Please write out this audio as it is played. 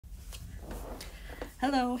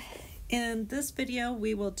Hello, in this video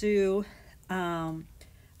we will do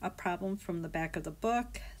a problem from the back of the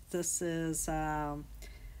book. This is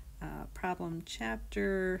problem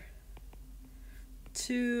chapter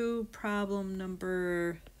 2, problem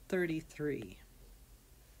number 33.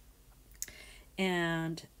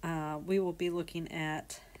 And we will be looking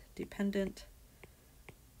at dependent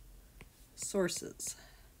sources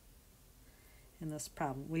in this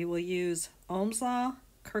problem. We will use Ohm's law,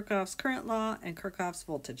 Kirchhoff's current law, and Kirchhoff's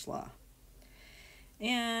voltage law.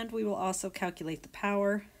 And we will also calculate the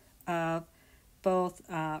power of both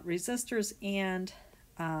resistors and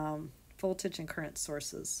voltage and current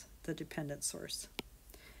sources, the dependent source.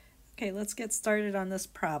 Okay, let's get started on this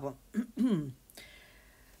problem.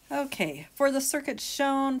 Okay, for the circuit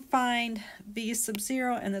shown, find V sub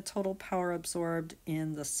 0 and the total power absorbed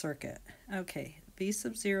in the circuit. Okay, V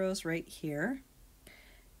sub 0 is right here.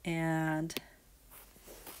 And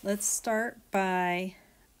let's start by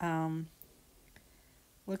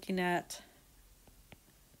looking at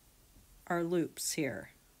our loops here.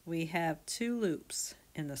 We have 2 loops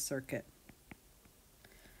in the circuit.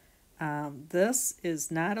 This is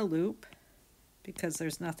not a loop because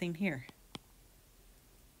there's nothing here.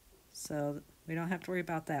 So we don't have to worry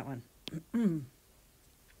about that one.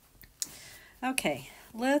 Okay,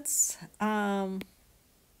 let's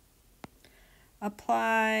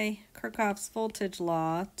apply Kirchhoff's voltage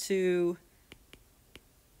law to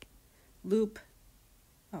loop,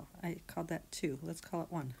 oh, I called that 2. Let's call it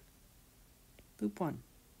 1. Loop 1.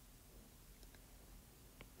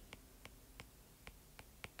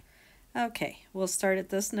 Okay, we'll start at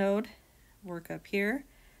this node, work up here.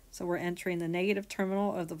 So we're entering the negative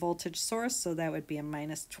terminal of the voltage source, so that would be a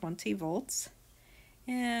minus 20 volts.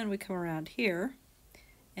 And we come around here,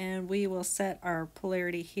 and we will set our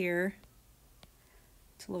polarity here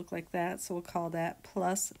to look like that, so we'll call that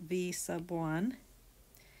plus V sub 1.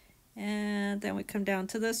 And then we come down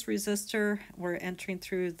to this resistor, we're entering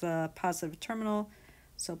through the positive terminal,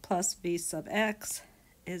 so plus V sub x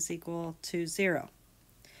is equal to 0.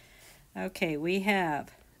 Okay, we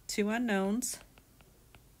have 2 unknowns,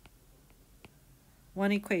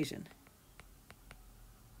 1 equation.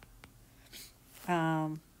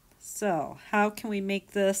 So how can we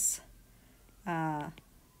make this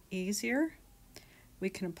easier? We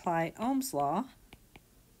can apply Ohm's law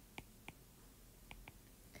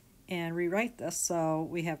and rewrite this. So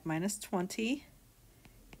we have minus 20,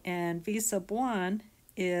 and V sub 1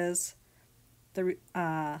 is the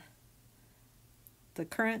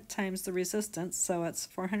current times the resistance, so it's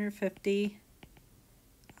 450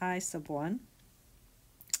 I sub 1.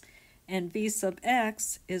 And V sub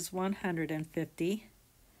x is 150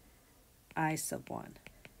 I sub 1.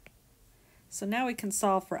 So now we can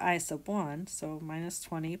solve for I sub 1, so minus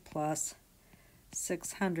 20 plus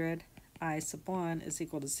 600 I sub 1 is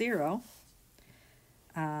equal to 0.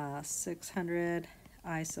 600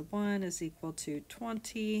 I sub 1 is equal to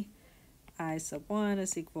 20. I sub 1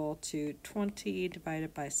 is equal to 20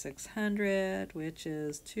 divided by 600, which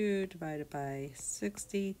is 2 divided by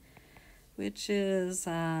 60, which is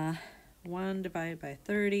 1 divided by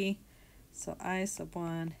 30. So I sub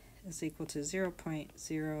 1 is equal to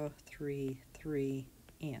 0.033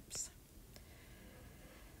 amps.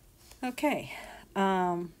 Okay,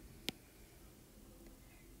 now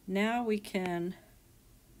we can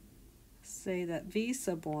say that V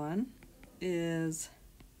sub 1 is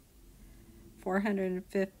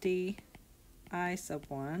 450 I sub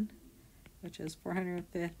 1, which is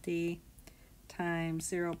 450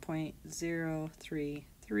 times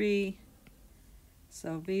 0.033.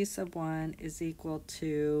 So V sub 1 is equal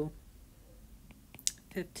to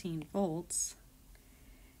 15 volts.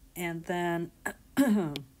 And then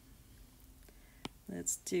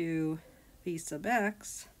let's do V sub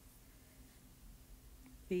x.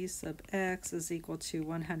 V sub x is equal to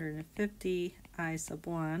 150 I sub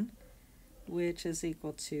 1, which is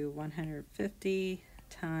equal to 150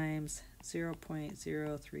 times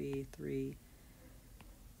 0.033.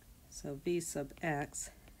 So V sub x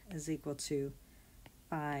is equal to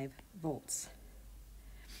 5 volts.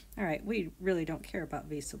 All right, we really don't care about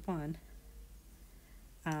V sub 1.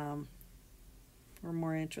 We're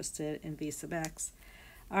more interested in V sub x.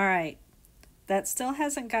 All right, that still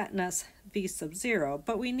hasn't gotten us V sub 0,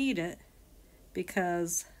 but we need it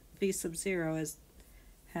because V sub 0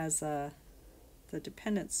 has the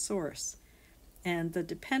dependent source. And the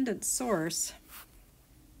dependent source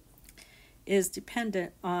is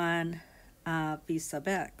dependent on V sub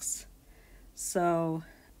x. So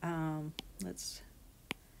let's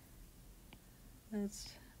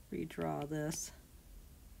redraw this.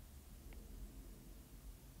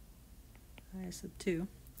 I sub 2.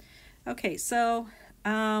 Okay, so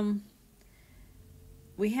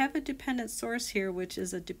We have a dependent source here, which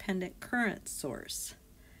is a dependent current source.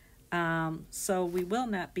 So we will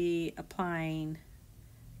not be applying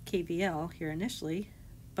KVL here initially,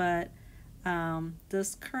 but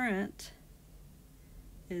this current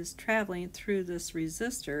is traveling through this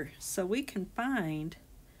resistor, so we can find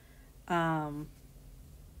our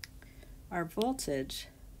voltage.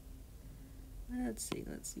 Let's see,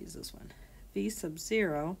 let's use this one. V sub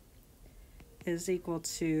 0 is equal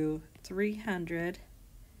to 300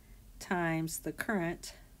 times the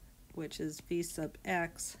current, which is V sub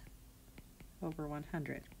x over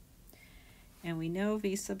 100. And we know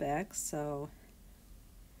V sub x, so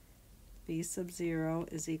V sub 0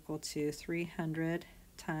 is equal to 300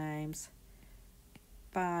 times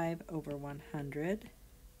 5 over 100,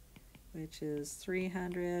 which is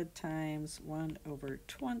 300 times 1 over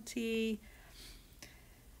 20,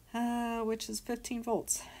 which is 15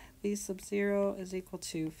 volts. V sub 0 is equal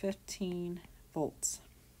to 15 volts.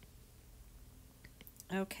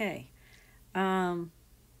 Okay, so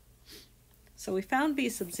we found V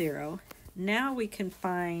sub 0. Now we can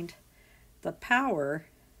find the power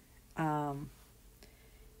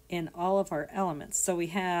in all of our elements. So we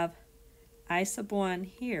have I sub 1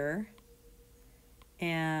 here,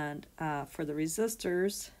 and for the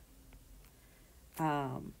resistors,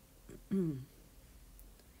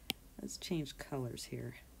 let's change colors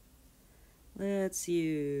here. Let's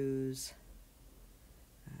use,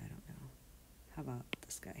 I don't know, how about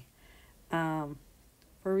this guy?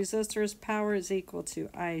 For resistors, power is equal to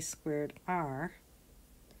I squared R.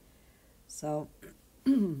 So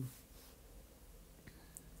in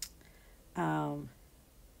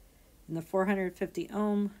the 450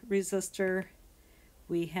 ohm resistor,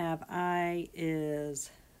 we have I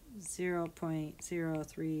is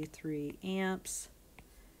 0.033 amps,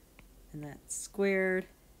 and that's squared,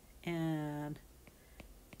 and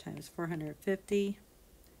times 450.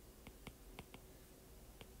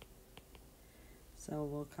 So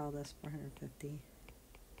we'll call this 450.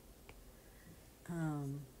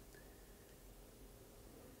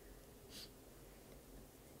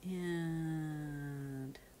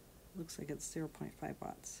 And looks like it's 0.5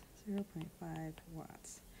 watts. 0.5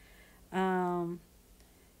 watts.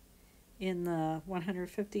 In the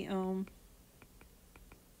 150 ohm,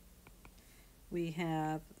 we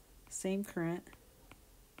have same current,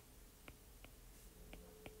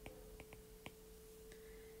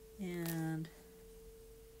 and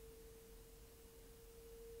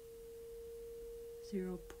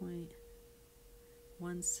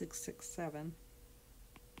 0.1667.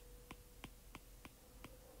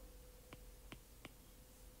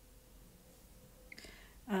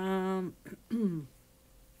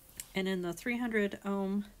 And in the 300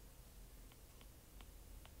 ohm,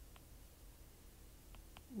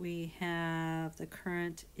 we have the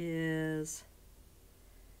current is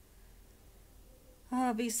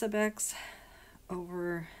V sub x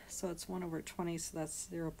over, so it's 1 over 20, so that's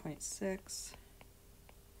 0.6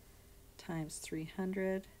 times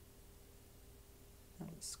 300,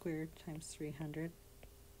 squared times 300.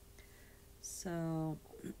 So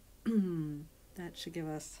that should give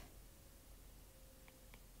us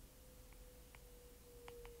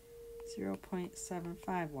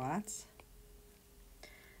 0.75 watts.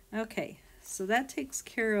 Okay, so that takes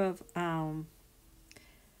care of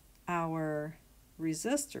our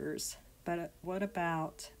resistors, but what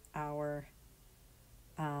about our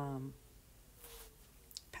power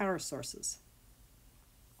sources?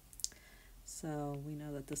 So we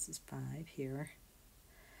know that this is 5 here.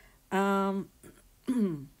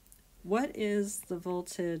 What is the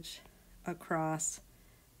voltage across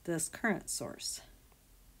this current source?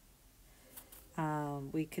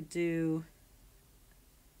 We could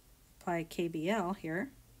apply KVL here.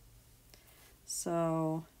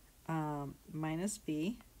 So minus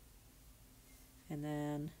V, and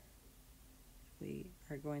then we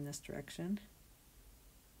are going this direction,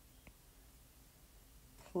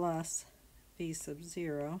 plus V sub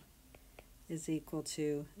 0 is equal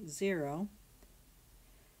to 0.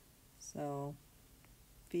 So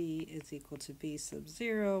V is equal to V sub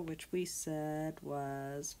 0, which we said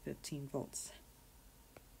was 15 volts.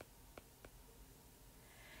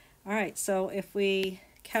 All right, so if we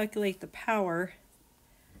calculate the power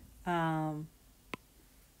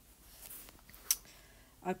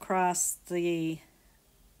across the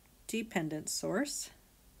dependent source,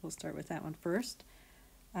 we'll start with that one first.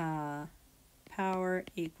 Power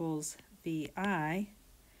equals VI,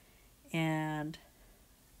 and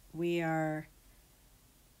we are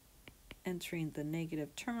entering the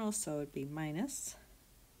negative terminal, so it would be minus,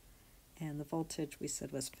 and the voltage we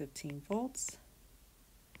said was 15 volts,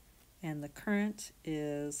 and the current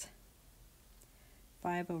is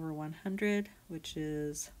 5/100, which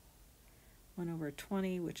is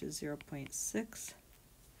 1/20, which is 0.6.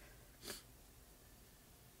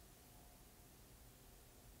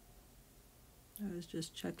 I was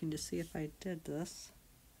just checking to see if I did this.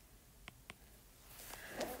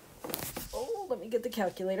 Oh, let me get the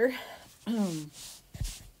calculator.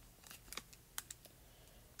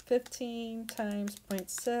 15 times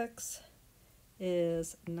 0.6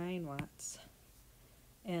 is 9 watts.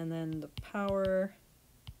 And then the power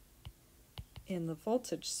in the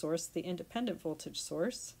voltage source, the independent voltage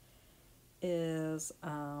source, is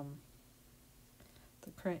the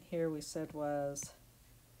current here we said was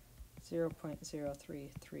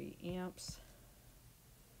 0.033 amps.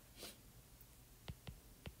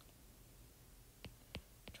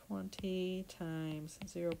 (20 times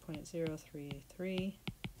 0.033)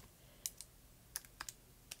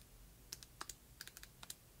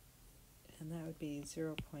 and that would be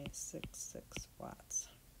 0.66 watts.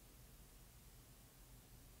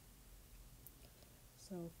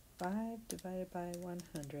 So 5 divided by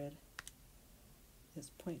 100 is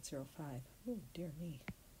 0.05. Oh, dear me.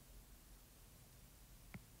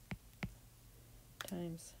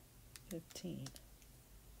 Times 15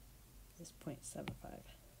 is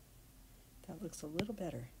 0.75. That looks a little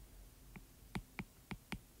better.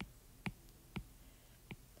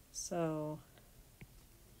 So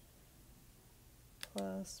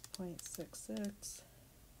plus 0.66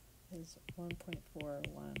 is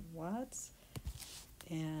 1.41 watts.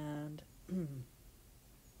 And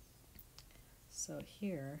so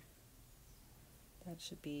here, that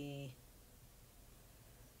should be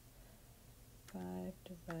 5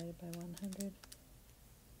 divided by 100.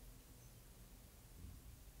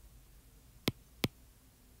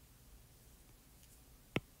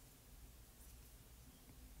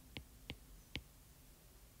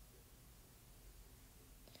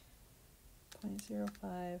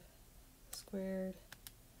 .05 squared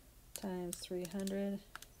times 300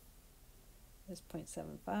 is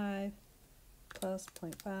 0.75 plus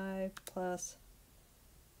 0.5 plus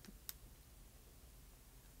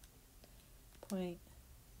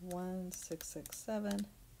 0.1667,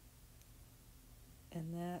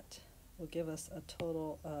 and that will give us a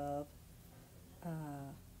total of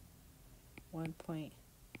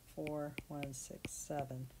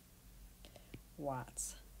 1.4167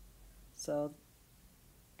 watts. So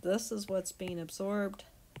this is what's being absorbed,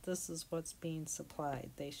 this is what's being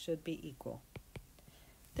supplied. They should be equal.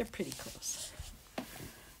 They're pretty close.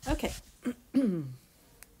 Okay,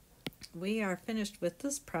 we are finished with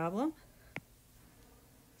this problem.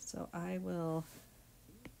 So I will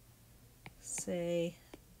say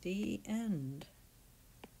the end.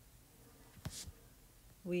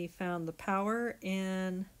 We found the power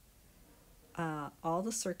in all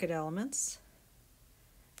the circuit elements.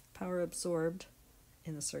 Power absorbed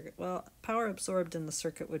in the circuit. Well, power absorbed in the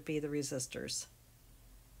circuit would be the resistors.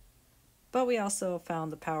 But we also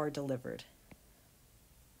found the power delivered.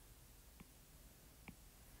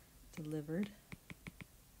 Delivered.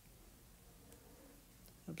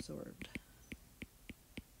 Absorbed.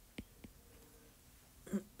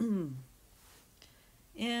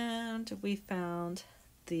 And we found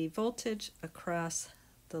the voltage across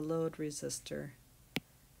the load resistor,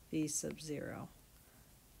 V sub 0.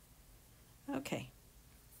 Okay.